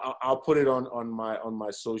I'll put it on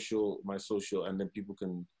my social, and then people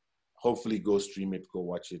can hopefully go stream it, go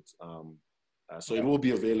watch it. So it will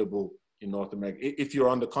be available in North America. If you're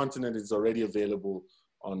on the continent, it's already available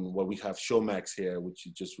on what we have Showmax here, which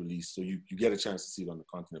you just released. So you get a chance to see it on the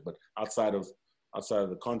continent. But outside of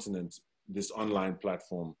the continent, this online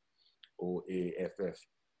platform, or AFF,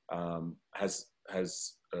 has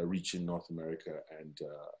reach in North America and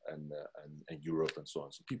Europe and so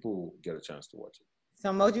on. So people get a chance to watch it. So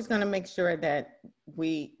Moji's going to make sure that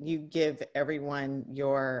you give everyone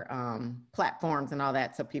your platforms and all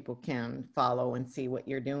that so people can follow and see what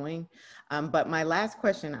you're doing. But my last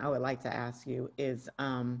question I would like to ask you is,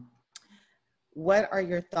 what are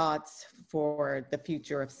your thoughts for the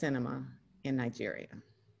future of cinema in Nigeria?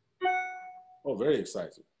 Oh, very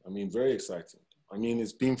exciting. I mean, very exciting. I mean,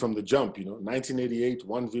 it's been from the jump, 1988,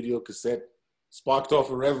 one video cassette sparked off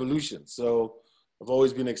a revolution. So I've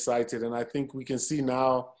always been excited, and I think we can see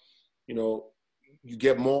now, you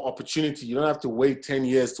get more opportunity. You don't have to wait 10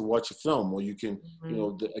 years to watch a film, or you can,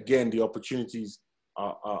 the opportunities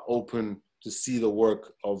are open to see the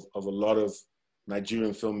work of a lot of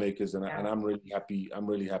Nigerian filmmakers, and I'm really happy. I'm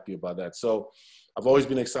really happy about that. So I've always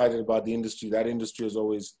been excited about the industry. That industry has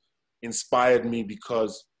always inspired me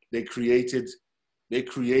because they created a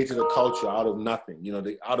culture out of nothing.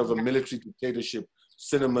 Out of a military dictatorship,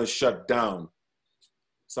 cinema shut down.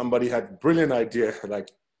 Somebody had a brilliant idea, like,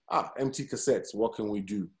 empty cassettes, what can we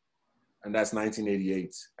do? And that's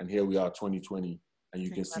 1988. And here we are, 2020. And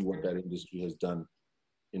you can see what that industry has done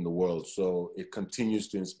in the world. So it continues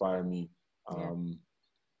to inspire me.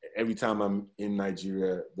 Every time I'm in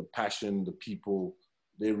Nigeria, the passion, the people,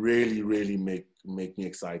 they really, really make me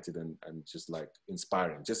excited and just like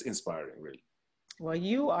inspiring, really. Well,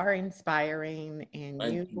 you are inspiring, and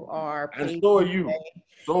you are. And so are you.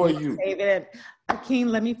 So are you. David, Akin,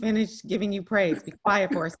 let me finish giving you praise. Be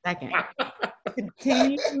quiet for a second.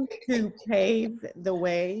 Continue to pave the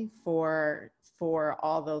way for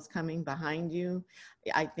all those coming behind you.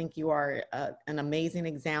 I think you are an amazing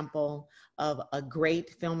example of a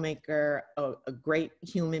great filmmaker, a great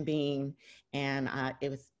human being, and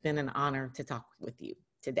it's been an honor to talk with you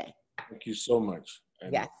today. Thank you so much.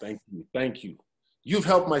 And yes. Thank you. You've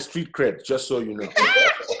helped my street cred, just so you know.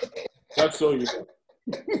 Just so you know.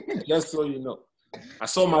 Just so you know. I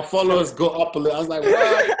saw my followers go up a little. I was like,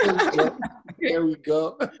 wow, here we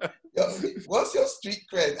go. What's your street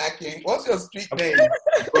cred, Akin? What's your street name?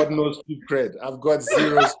 I've got no street cred. I've got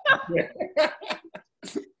zero street cred.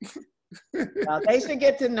 Well, they should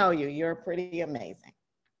get to know you. You're pretty amazing.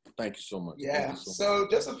 Thank you so much. Yeah. So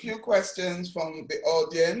just a few questions from the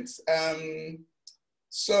audience.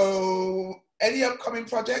 So any upcoming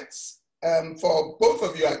projects for both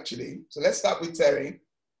of you, actually? So let's start with Terri.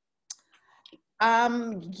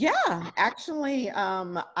 Yeah, actually,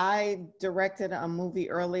 I directed a movie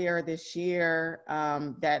earlier this year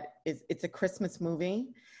it's a Christmas movie.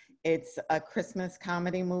 It's a Christmas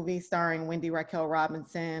comedy movie starring Wendy Raquel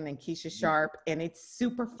Robinson and Keisha Sharp, and it's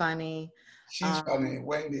super funny. She's funny,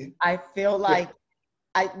 Wendy. I feel like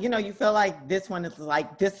you feel like this one is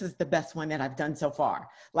like, this is the best one that I've done so far.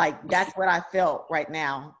 Like, that's what I felt right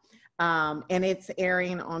now. And it's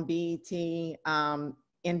airing on BET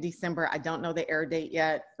in December. I don't know the air date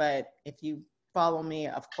yet, but if you follow me,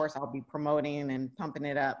 of course, I'll be promoting and pumping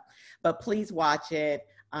it up. But please watch it.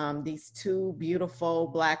 These two beautiful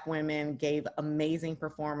Black women gave amazing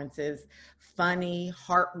performances, funny,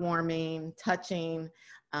 heartwarming, touching.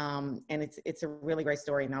 And it's a really great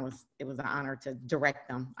story, and it was an honor to direct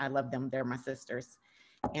them. I love them. They're my sisters.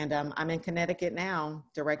 And I'm in Connecticut now,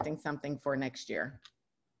 directing something for next year.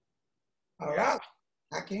 All right.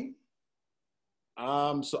 Akin?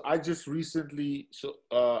 So I just recently,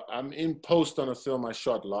 I'm in post on a film I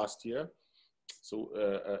shot last year. So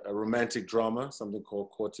a romantic drama, something called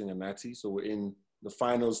Courting a Natty. So we're in the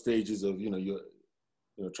final stages of, you're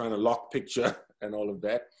trying to lock picture and all of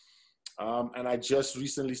that. And I just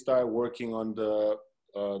recently started working on the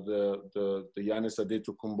Giannis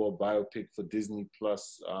Adetokounmpo biopic for Disney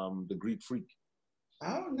Plus, The Greek Freak.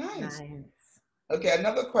 Oh, nice. Okay,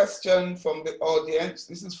 another question from the audience.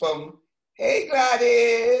 This is from, hey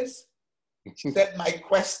Gladys. She said, my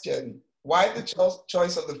question, why the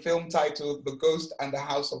choice of the film title, The Ghost and the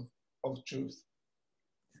House of Truth?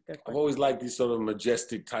 I've always liked these sort of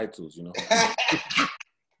majestic titles,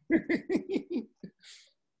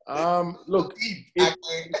 Look, deep,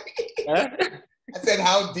 I said,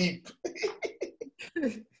 how deep?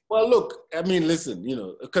 Well, look, I mean, listen,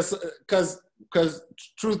 because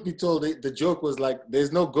truth be told, the joke was like,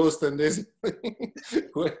 there's no ghost and there's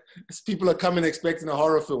people are coming expecting a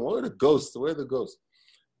horror film. Where are the ghosts? Where are the ghosts?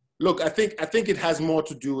 Look, I think it has more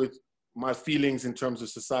to do with my feelings in terms of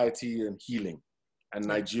society and healing, and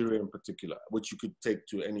Nigeria in particular, which you could take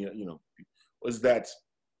to any, was that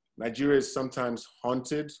Nigeria is sometimes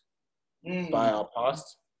haunted by our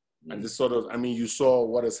past. And this sort of, I mean, you saw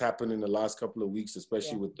what has happened in the last couple of weeks,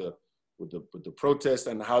 especially with the protests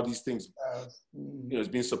and how these things, it's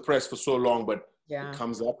been suppressed for so long, but it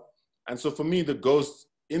comes up. And so for me, the ghosts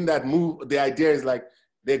in that move, the idea is like,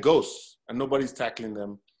 they're ghosts and nobody's tackling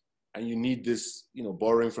them. And you need this,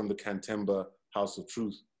 borrowing from the Kantemba House of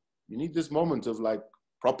Truth. You need this moment of like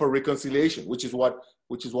proper reconciliation, which is what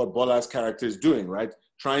Bola's character is doing, right?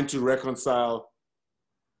 Trying to reconcile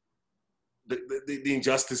the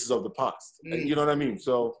injustices of the past. You know what I mean?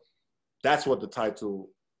 So that's what the title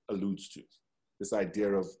alludes to. This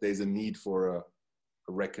idea of there's a need for a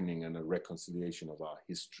reckoning and a reconciliation of our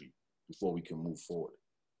history before we can move forward.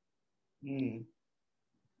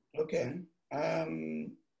 Okay.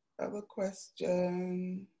 Other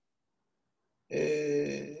question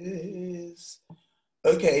is,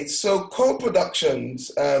 okay, so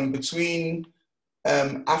co-productions between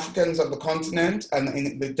Africans of the continent and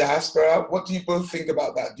in the diaspora, what do you both think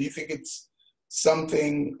about that? Do you think it's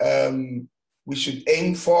something we should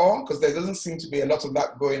aim for? Because there doesn't seem to be a lot of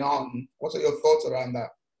that going on. What are your thoughts around that?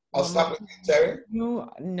 I'll start with you, Terri. You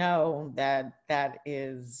know that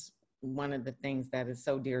is one of the things that is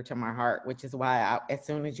so dear to my heart, which is why as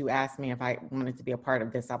soon as you asked me if I wanted to be a part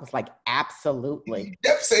of this, I was like, absolutely. You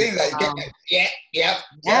kept saying that.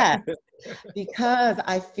 Yeah. Because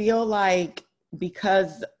I feel like,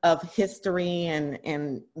 because of history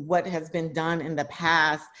and what has been done in the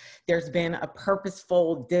past, there's been a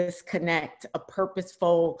purposeful disconnect, a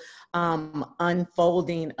purposeful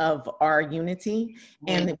unfolding of our unity,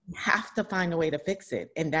 and we have to find a way to fix it.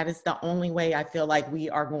 And that is the only way I feel like we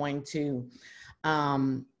are going to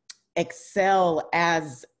excel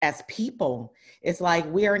as people. It's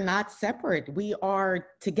like, we are not separate. We are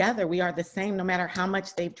together. We are the same, no matter how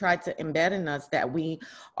much they've tried to embed in us that we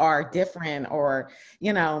are different, or,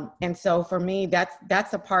 and so for me,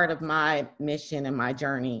 that's a part of my mission and my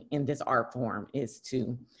journey in this art form, is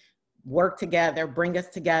to work together, bring us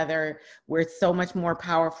together. We're so much more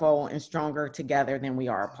powerful and stronger together than we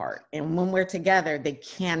are apart. And when we're together, they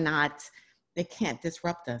can't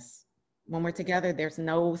disrupt us. When we're together, there's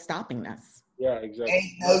no stopping us. Yeah, exactly.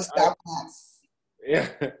 Ain't no stopping us. Yeah,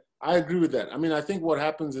 I agree with that. I mean, I think what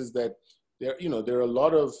happens is that there are a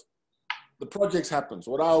lot of, the projects happen.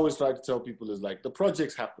 So what I always try to tell people is like, the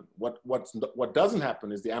projects happen. What doesn't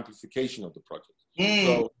happen is the amplification of the project.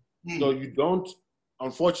 So you don't,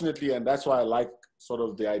 unfortunately, and that's why I like sort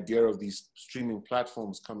of the idea of these streaming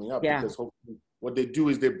platforms coming up, because hopefully what they do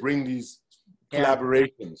is they bring these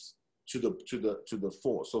collaborations to the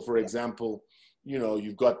fore. So for example, you know,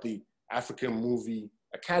 you've got the African Movie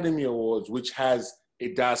Academy Awards, which has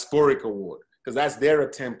a diasporic award, because that's their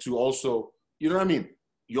attempt to also, you know what I mean,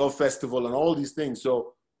 your festival and all these things.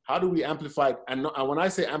 So how do we amplify it? And when I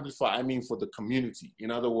say amplify, I mean for the community.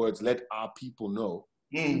 In other words, let our people know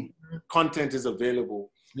content is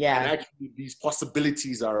available. Yeah. And actually these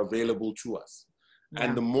possibilities are available to us. Yeah.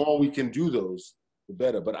 And the more we can do those, the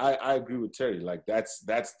better. But I agree with Terri. Like that's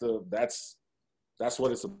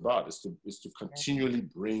what it's about, is to continually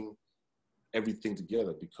bring everything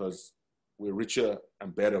together, because we're richer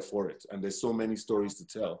and better for it. And there's so many stories to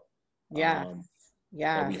tell. Yeah.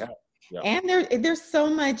 That we have. Yeah. And there's so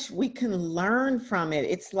much we can learn from it.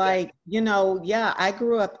 It's like, you know, I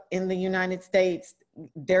grew up in the United States.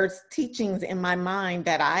 There's teachings in my mind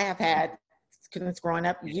that I have had since growing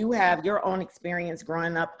up. You have your own experience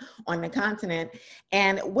growing up on the continent,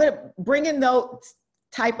 and bringing those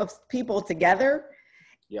type of people together.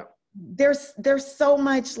 Yeah. There's so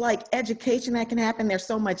much like education that can happen. There's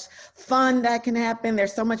so much fun that can happen.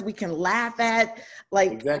 There's so much we can laugh at.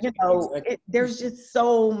 Like, you know, there's just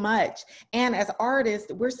so much. And as artists,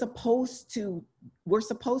 we're supposed to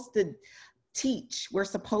teach. We're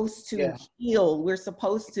supposed to heal. We're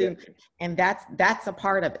supposed to, and that's a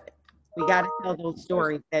part of it. We got to tell those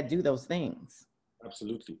stories that do those things.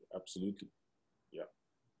 Absolutely. Yeah.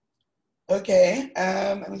 Okay,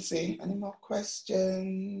 let me see. Any more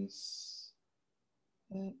questions?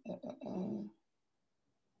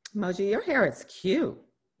 Moji, your hair is cute.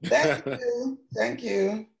 Thank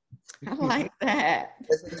you. I like that.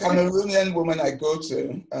 It's a Cameroonian woman I go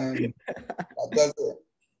to that does it.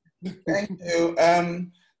 Thank you.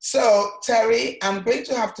 So Terri, I'm going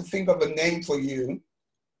to have to think of a name for you.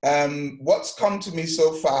 What's come to me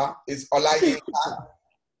so far is Olayinka.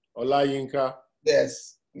 Olayinka.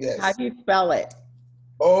 Yes. How do you spell it?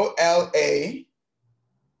 Olayinka.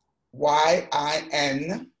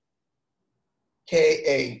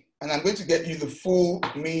 And I'm going to get you the full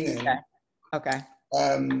meaning. Okay.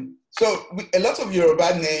 So a lot of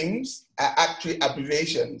Yoruba names are actually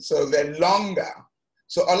abbreviations, so they're longer.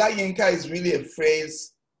 So Olayinka is really a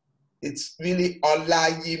phrase. It's really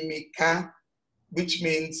Olayimika, which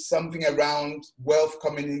means something around wealth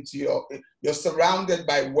coming into you're surrounded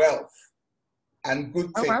by wealth and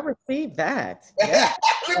good things. Oh, I received that. Yeah.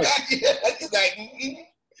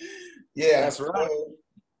 Yeah, that's right. So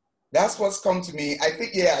that's what's come to me. I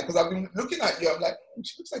think, because I've been looking at you, I'm like,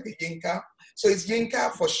 she looks like a Yinka. So it's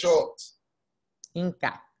Yinka for short.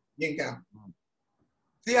 Yinka.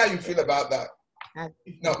 See how you feel about that.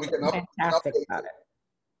 If not, we can fantastic about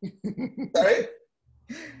it. Sorry?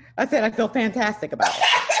 I said I feel fantastic about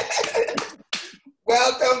it.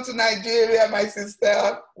 Welcome to Nigeria, my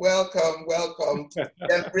sister. Welcome.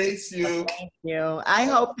 Embrace you. Thank you. I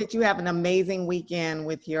hope that you have an amazing weekend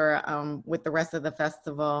with your with the rest of the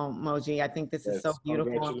festival, Moji. I think this is so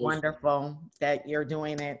beautiful and wonderful that you're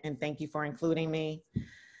doing it, and thank you for including me.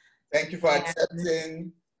 Thank you for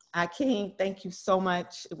accepting. Akin, thank you so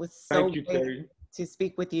much. It was so great to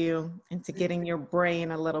speak with you and to get in your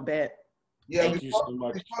brain a little bit. Yeah, thank you so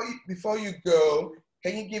much. Before you go,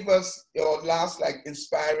 can you give us your last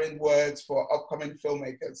inspiring words for upcoming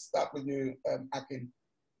filmmakers? Start with you, Akin.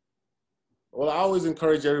 Well, I always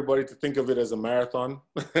encourage everybody to think of it as a marathon.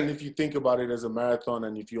 And if you think about it as a marathon,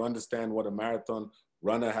 and if you understand what a marathon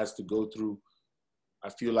runner has to go through, I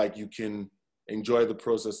feel like you can enjoy the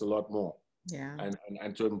process a lot more. Yeah.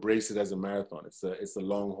 And to embrace it as a marathon. It's a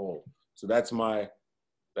long haul. So that's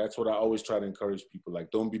what I always try to encourage people. Like,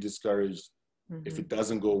 don't be discouraged if it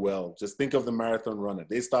doesn't go well. Just think of the marathon runner.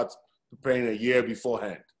 They start preparing a year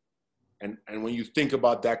beforehand. And when you think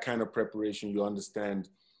about that kind of preparation, you understand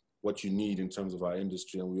what you need in terms of our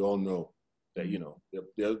industry. And we all know that, you know,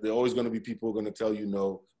 there are always going to be people who are going to tell you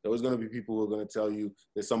no. There are always going to be people who are going to tell you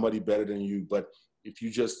there's somebody better than you. But if you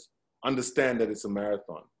just understand that it's a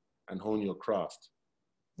marathon and hone your craft,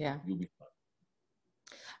 you'll be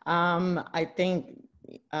fine. I think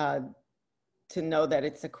to know that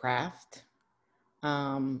it's a craft.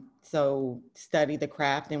 So study the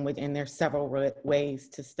craft, and there's several ways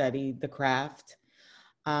to study the craft,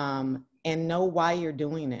 and know why you're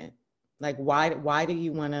doing it. Like, why do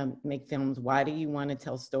you want to make films? Why do you want to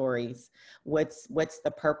tell stories? What's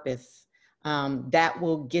the purpose? That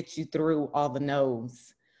will get you through all the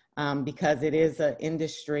no's, because it is an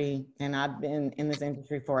industry, and I've been in this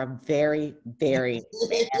industry for a very, very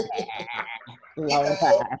long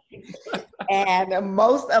time. And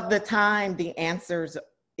most of the time, the answer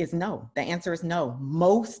is no. The answer is no,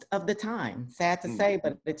 most of the time. Sad to say,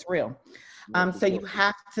 but it's real. So you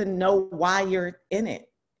have to know why you're in it.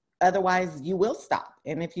 Otherwise, you will stop.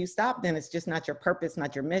 And if you stop, then it's just not your purpose,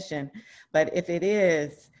 not your mission. But if it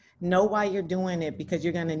is, know why you're doing it, because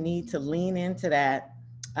you're going to need to lean into that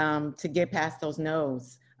to get past those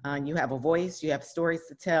no's. You have a voice, you have stories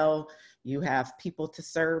to tell, you have people to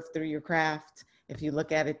serve through your craft. If you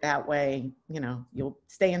look at it that way, you know, you'll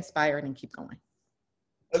stay inspired and keep going.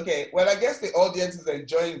 Okay, well, I guess the audience is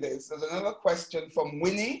enjoying this. There's another question from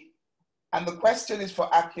Winnie. And the question is for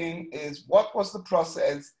Akin, is what was the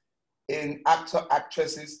process in actor,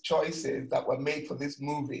 actresses' choices that were made for this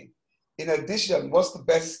movie? In addition, what's the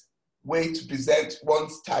best way to present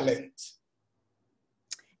one's talent?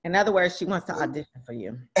 In other words, she wants to audition for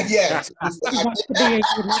you. Yes. She wants to be in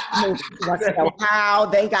your next movie. She wants to know how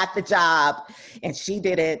they got the job, and she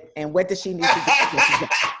did it, and what does she need to do?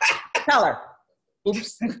 Tell her.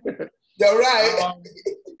 Oops. You're right.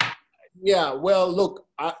 Yeah, well, look,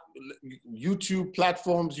 YouTube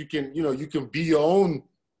platforms, you can be your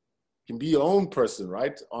own person,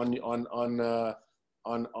 right? On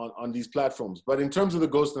these platforms. But in terms of the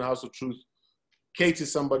Ghost and House of Truth, Kate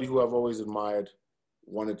is somebody who I've always admired,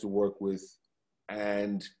 wanted to work with,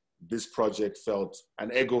 and this project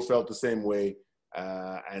and Ego felt the same way.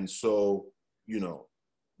 And so,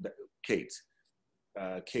 Kate's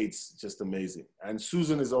just amazing. And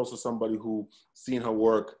Susan is also somebody who seen her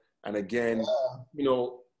work. And again,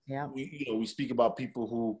 we speak about people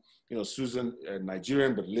who, Susan,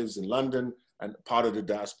 Nigerian, but lives in London and part of the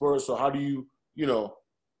diaspora. So how do you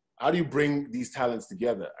bring these talents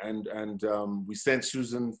together? And we sent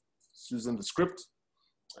Susan the script,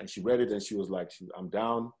 and she read it, and she was like, I'm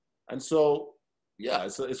down. And so, yeah,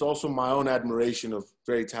 it's also my own admiration of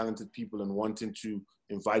very talented people and wanting to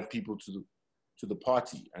invite people to the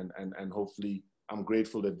party. And hopefully, I'm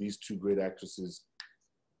grateful that these two great actresses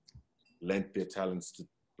lent their talents to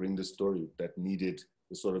bring the story that needed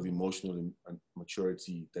the sort of emotional and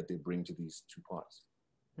maturity that they bring to these two parts.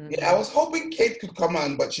 Yeah, I was hoping Kate could come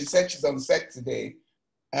on, but she said she's on set today.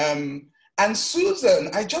 And Susan,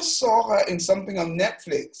 I just saw her in something on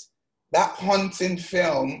Netflix, that haunting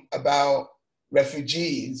film about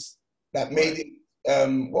refugees that made it,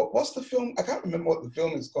 what's the film? I can't remember what the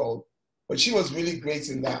film is called, but she was really great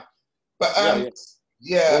in that. But do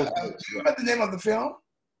you remember the name of the film?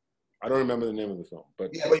 I don't remember the name of the film,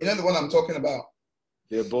 but yeah, but you know the one I'm talking about.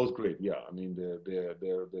 They're both great. Yeah, I mean they're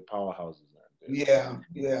powerhouses, man.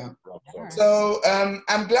 Yeah. So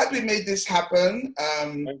I'm glad we made this happen.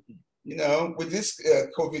 With this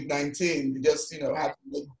COVID-19, we just had to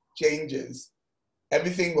make changes.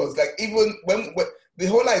 Everything was like, even when the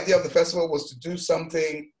whole idea of the festival was to do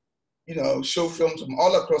something, show films from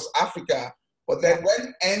all across Africa. But then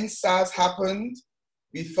when NSAS happened,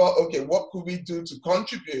 we thought, okay, what could we do to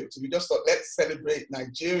contribute? So we just thought, let's celebrate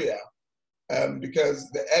Nigeria,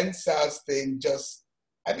 because the NSAS thing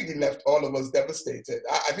I think it left all of us devastated.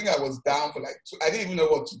 I think I was down for I didn't even know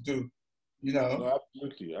what to do, No,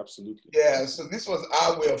 absolutely. Yeah, so this was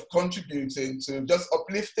our way of contributing to just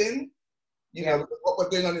uplifting, what we're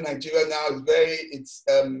going on in Nigeria now is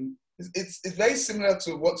it's very similar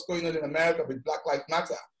to what's going on in America with Black Lives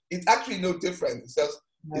Matter. It's actually no different. It's just,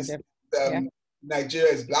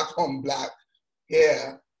 Nigeria is black on black.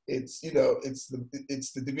 Here, it's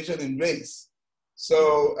the division in race.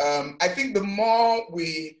 So I think the more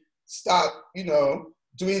we start,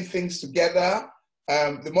 doing things together,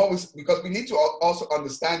 the more because we need to also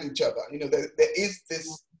understand each other. There is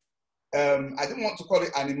this, I don't want to call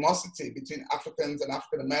it animosity between Africans and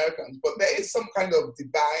African Americans, but there is some kind of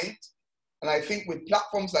divide. And I think with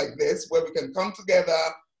platforms like this, where we can come together,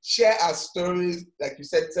 share our stories, like you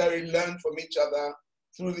said, Terri, learn from each other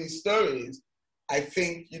through these stories, I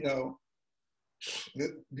think,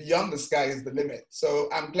 beyond the sky is the limit. So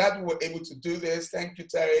I'm glad we were able to do this. Thank you,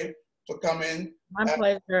 Terri, for coming. My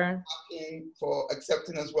pleasure. For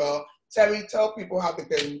accepting as well. Terri, tell people how they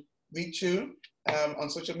can reach you on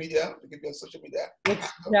social media. To give you on social media.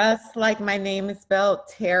 It's just like my name is spelled,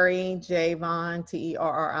 Terri J Vaughn,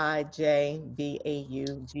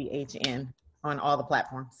 TerriJVaughn on all the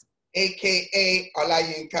platforms. AKA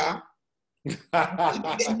Olayinka.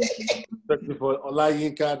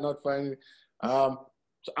 Olayinka, not finding. So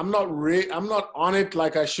I'm not on it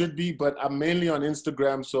like I should be, but I'm mainly on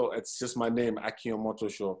Instagram. So it's just my name, Akin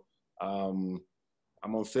Omotoso. I'm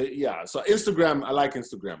on So Instagram, I like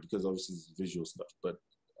Instagram because obviously it's visual stuff. But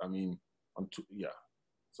I mean,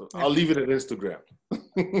 So I'll leave it at Instagram.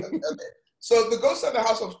 Okay. So The Ghost of the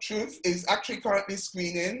House of Truth is actually currently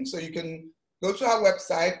screening. So you can go to our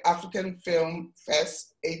website,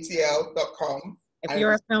 AfricanFilmFestATL.com, If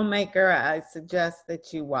you're a filmmaker, I suggest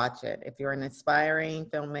that you watch it. If you're an aspiring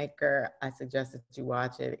filmmaker, I suggest that you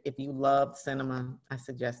watch it. If you love cinema, I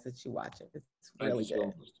suggest that you watch it. It's really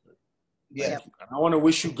good. Yes. Yep. I want to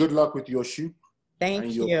wish you good luck with your shoot. Thank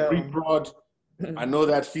and you. your pre-prod. I know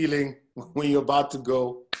that feeling when you're about to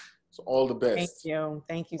go. So all the best. Thank you.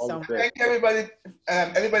 Thank you All so the much. best. Thank you, everybody.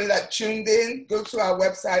 Everybody that tuned in, go to our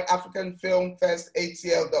website,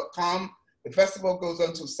 africanfilmfestatl.com. The festival goes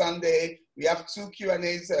on to Sunday. We have 2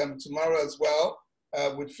 Q&As tomorrow as well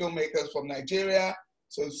with filmmakers from Nigeria.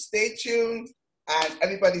 So stay tuned and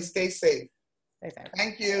everybody stay safe. Stay safe.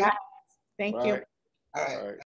 Thank you. Thank Bye. you. All right. All right.